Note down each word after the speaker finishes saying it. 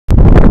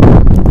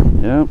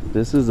Yep,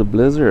 this is a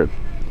blizzard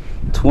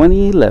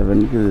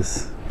 2011. Look at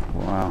this.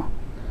 Wow.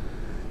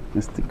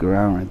 That's the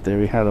ground right there.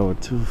 We had over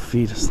 2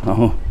 feet of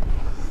snow.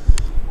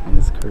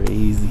 It's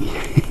crazy.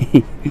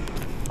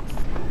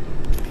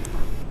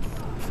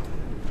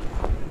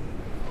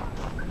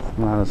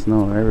 A lot of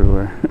snow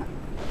everywhere.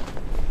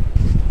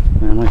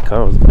 Man, my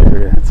car was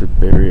buried. I had to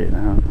bury it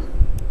out.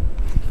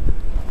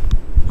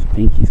 It's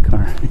Pinky's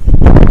car.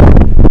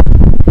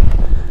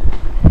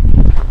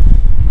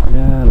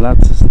 Yeah,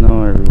 lots of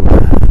snow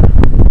everywhere.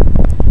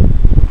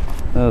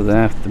 That was the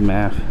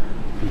aftermath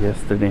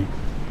yesterday.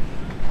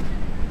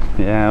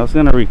 Yeah, I was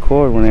gonna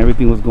record when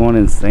everything was going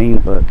insane,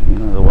 but you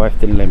know, the wife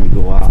didn't let me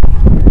go out.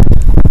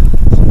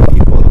 Some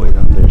people all the way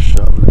down there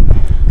shoveling.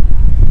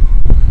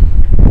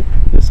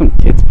 There's some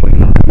kids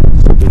playing around.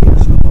 It's a big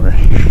snow right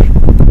here.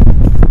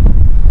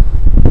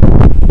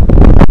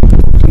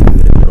 Cleaning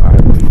their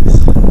driveways.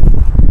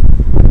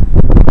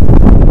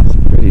 It's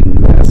pretty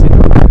messy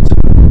out there too.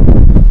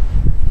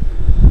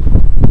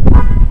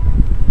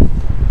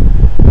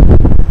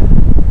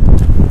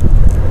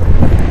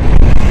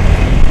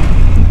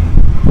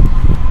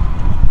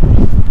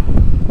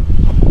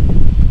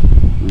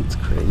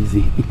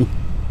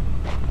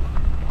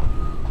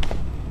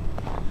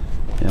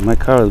 Yeah, my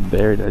car was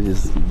buried. I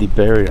just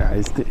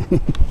deburiedized it.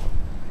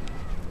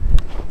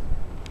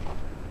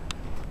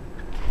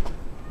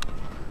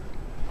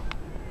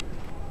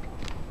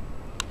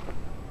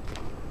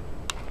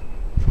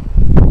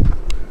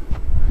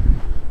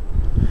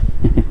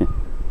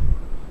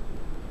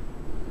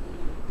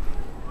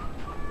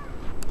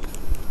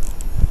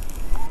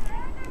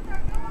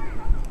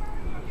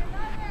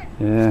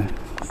 Yeah,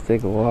 let's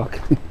take a walk.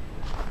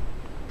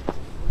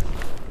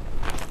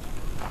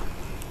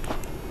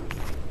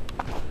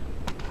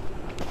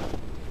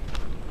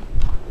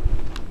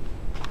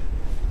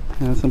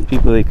 Yeah, some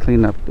people, they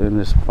clean up in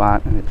their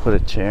spot and they put a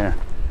chair.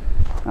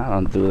 I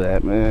don't do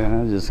that,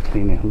 man. I just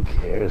clean it. Who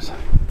cares?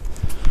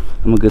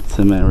 I'm a good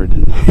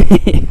Samaritan. Yeah,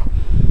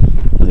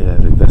 I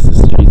think that's the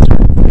streets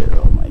right there.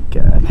 Oh my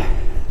God.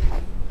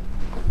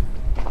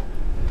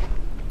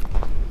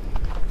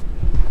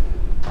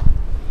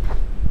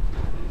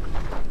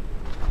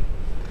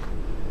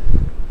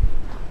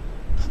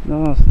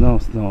 Snow, snow,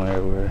 snow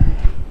everywhere.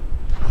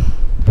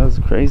 That was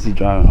crazy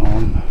driving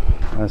home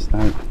last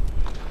night.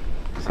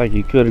 It's like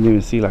you couldn't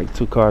even see like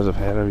 2 cars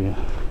ahead of you.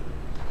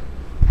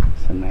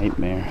 It's a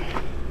nightmare.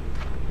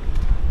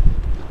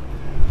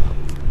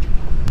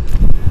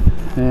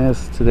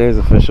 Yes, today's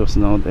official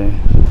snow day.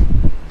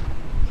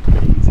 It's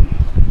crazy.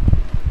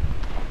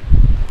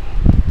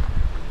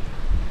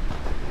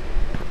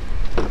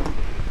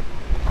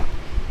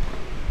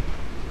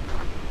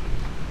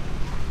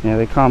 Yeah,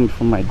 they called me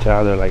from my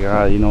job. They're like,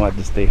 "Ah, you know what?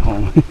 Just stay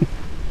home."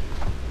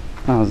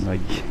 I was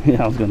like,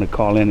 "Yeah, I was gonna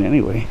call in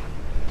anyway."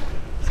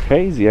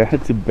 Crazy. I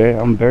had to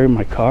bury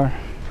my car.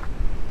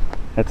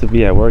 Had to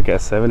be at work at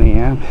 7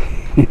 a.m.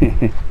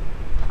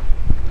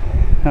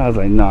 I was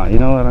like, nah, you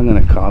know what, I'm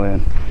gonna call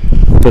in,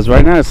 because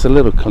right now it's a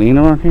little clean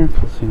around here,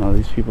 because you know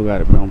these people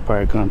got their own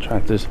private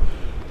contractors.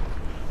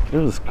 It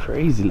was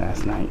crazy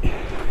last night.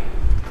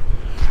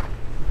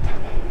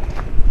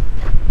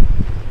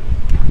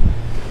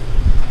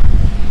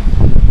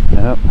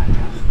 Yep,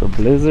 it's the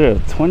blizzard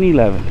of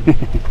 2011.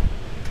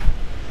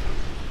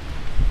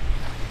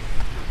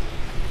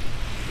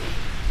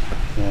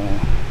 Yeah.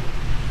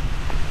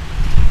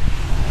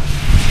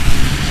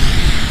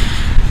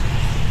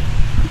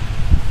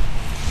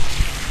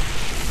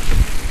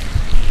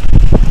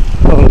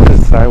 Oh, look at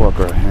the sidewalk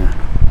right here.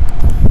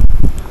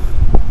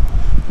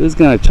 Who's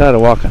gonna try to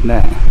walk on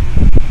that?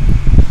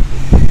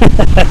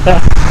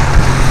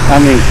 I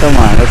mean, come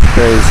on, that's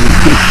crazy.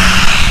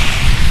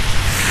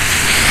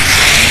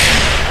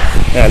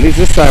 Yeah, at least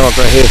this sidewalk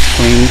right here is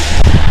clean.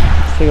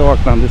 Let's take a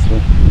walk down this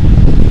way.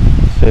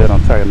 See what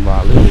I'm talking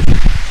about, Lily.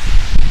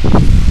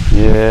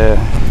 Yeah.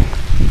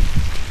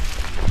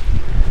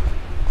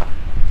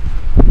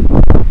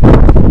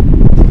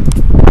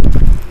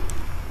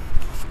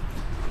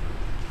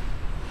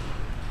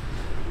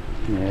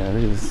 Yeah,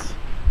 this is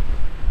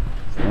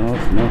snow.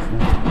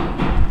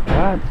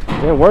 God,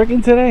 they're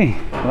working today?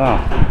 Wow.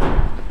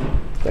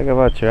 Talk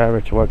about your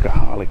average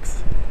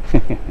workaholics.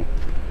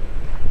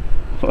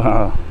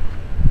 Wow.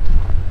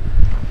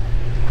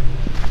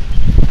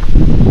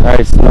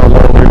 Alright, snow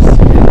lovers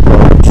and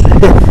dogs.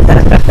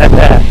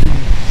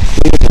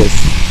 Look at this.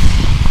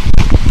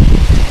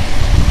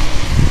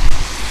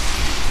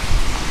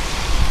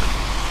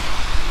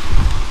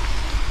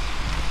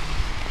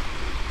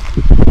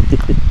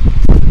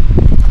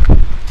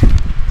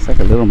 It's like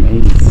a little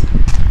maze.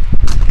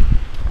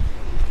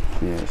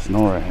 Yeah,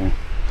 snow right here.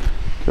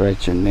 You can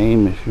write your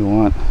name if you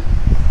want.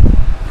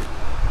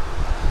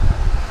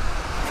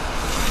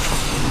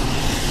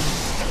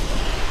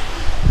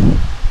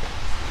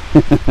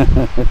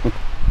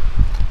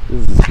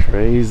 This is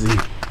crazy.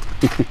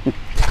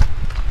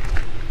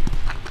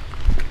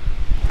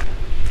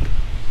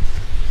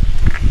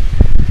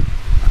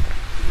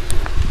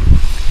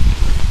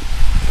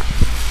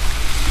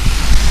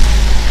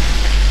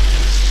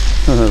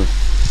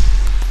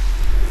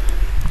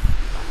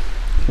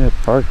 That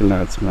parking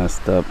lot's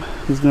messed up.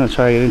 Who's gonna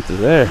try to get into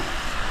there?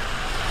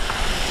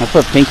 I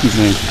put Pinky's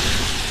name.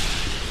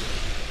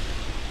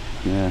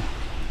 Yeah,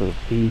 put a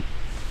P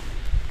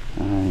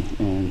I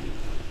N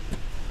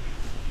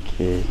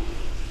K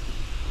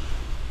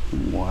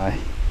Y.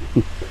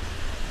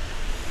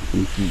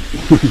 Pinky.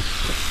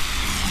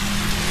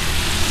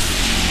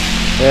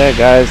 Yeah,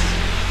 guys.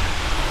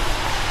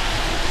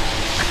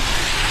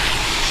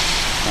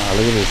 Oh,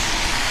 look at this.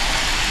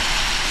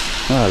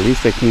 Oh, at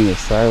least they clean the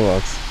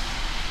sidewalks.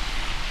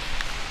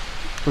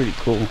 Pretty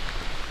cool.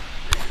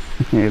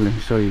 Here, let me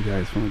show you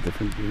guys from a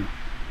different view.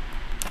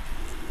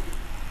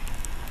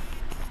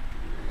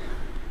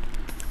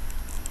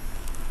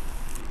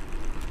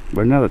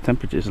 But now the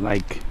temperature is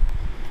like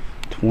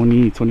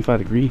 20-25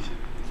 degrees.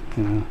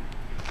 You know,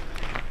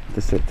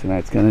 they said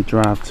tonight's gonna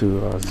drop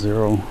to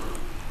 0,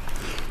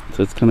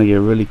 so it's gonna get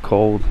really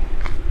cold.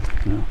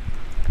 You know,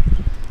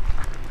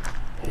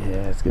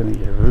 yeah, it's gonna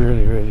get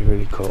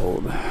really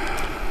cold.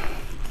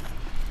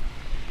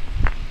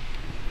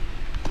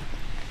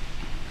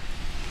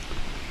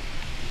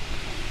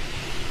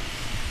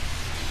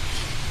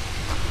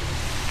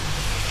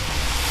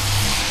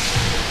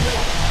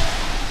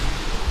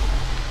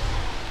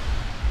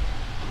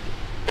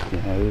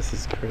 Yeah, this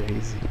is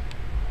crazy.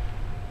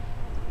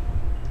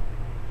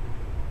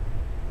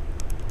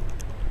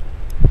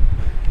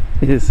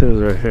 It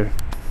says right here.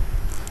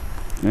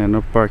 Yeah,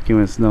 no parking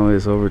when snow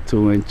is over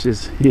 2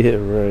 inches. Yeah,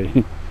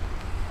 right.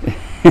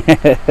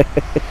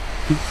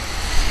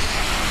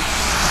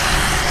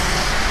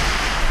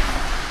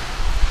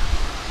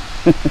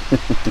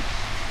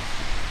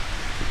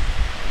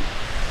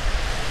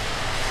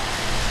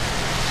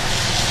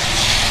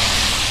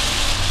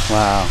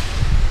 Wow.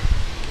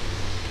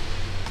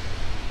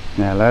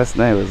 Yeah, last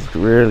night was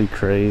really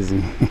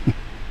crazy.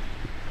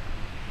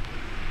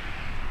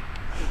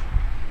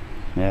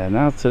 Yeah,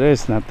 now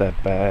today's not that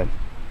bad.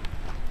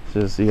 It's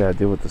just you gotta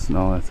deal with the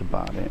snow, that's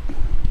about it.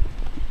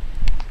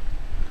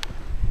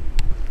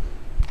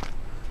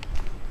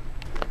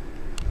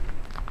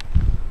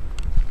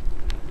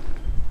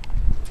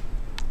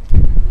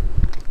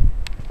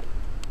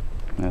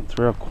 Yeah, it's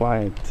real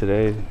quiet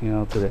today. You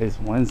know, today's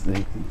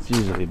Wednesday. It's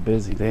usually a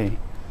busy day.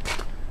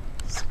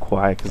 It's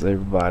quiet because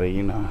everybody,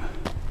 you know,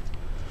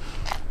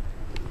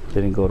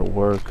 didn't go to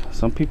work.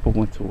 Some people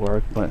went to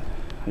work, but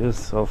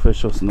it's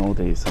official snow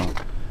day, so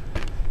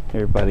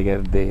everybody got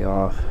a day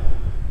off.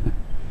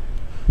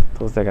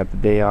 Those that got the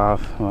day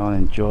off, well,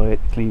 enjoy it,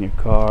 clean your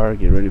car,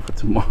 get ready for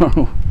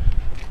tomorrow.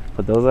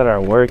 But those that are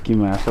working,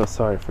 man, I feel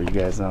sorry for you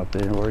guys out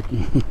there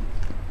working.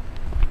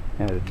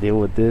 Had to deal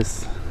with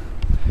this.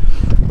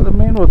 Well, the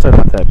main roads are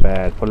not that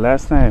bad, but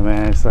last night,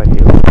 man, it's like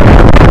it was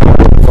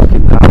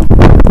fucking down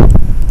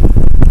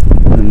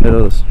in the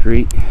middle of the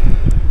street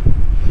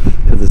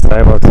because the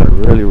sidewalks are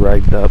really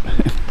ragged up.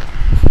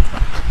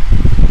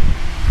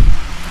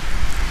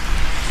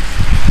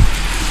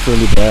 It's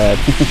really bad.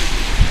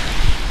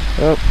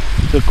 Well,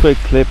 it's a quick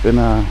clip, and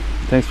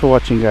thanks for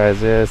watching,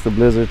 guys. Yeah, it's the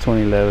Blizzard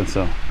 2011,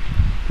 so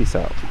peace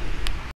out.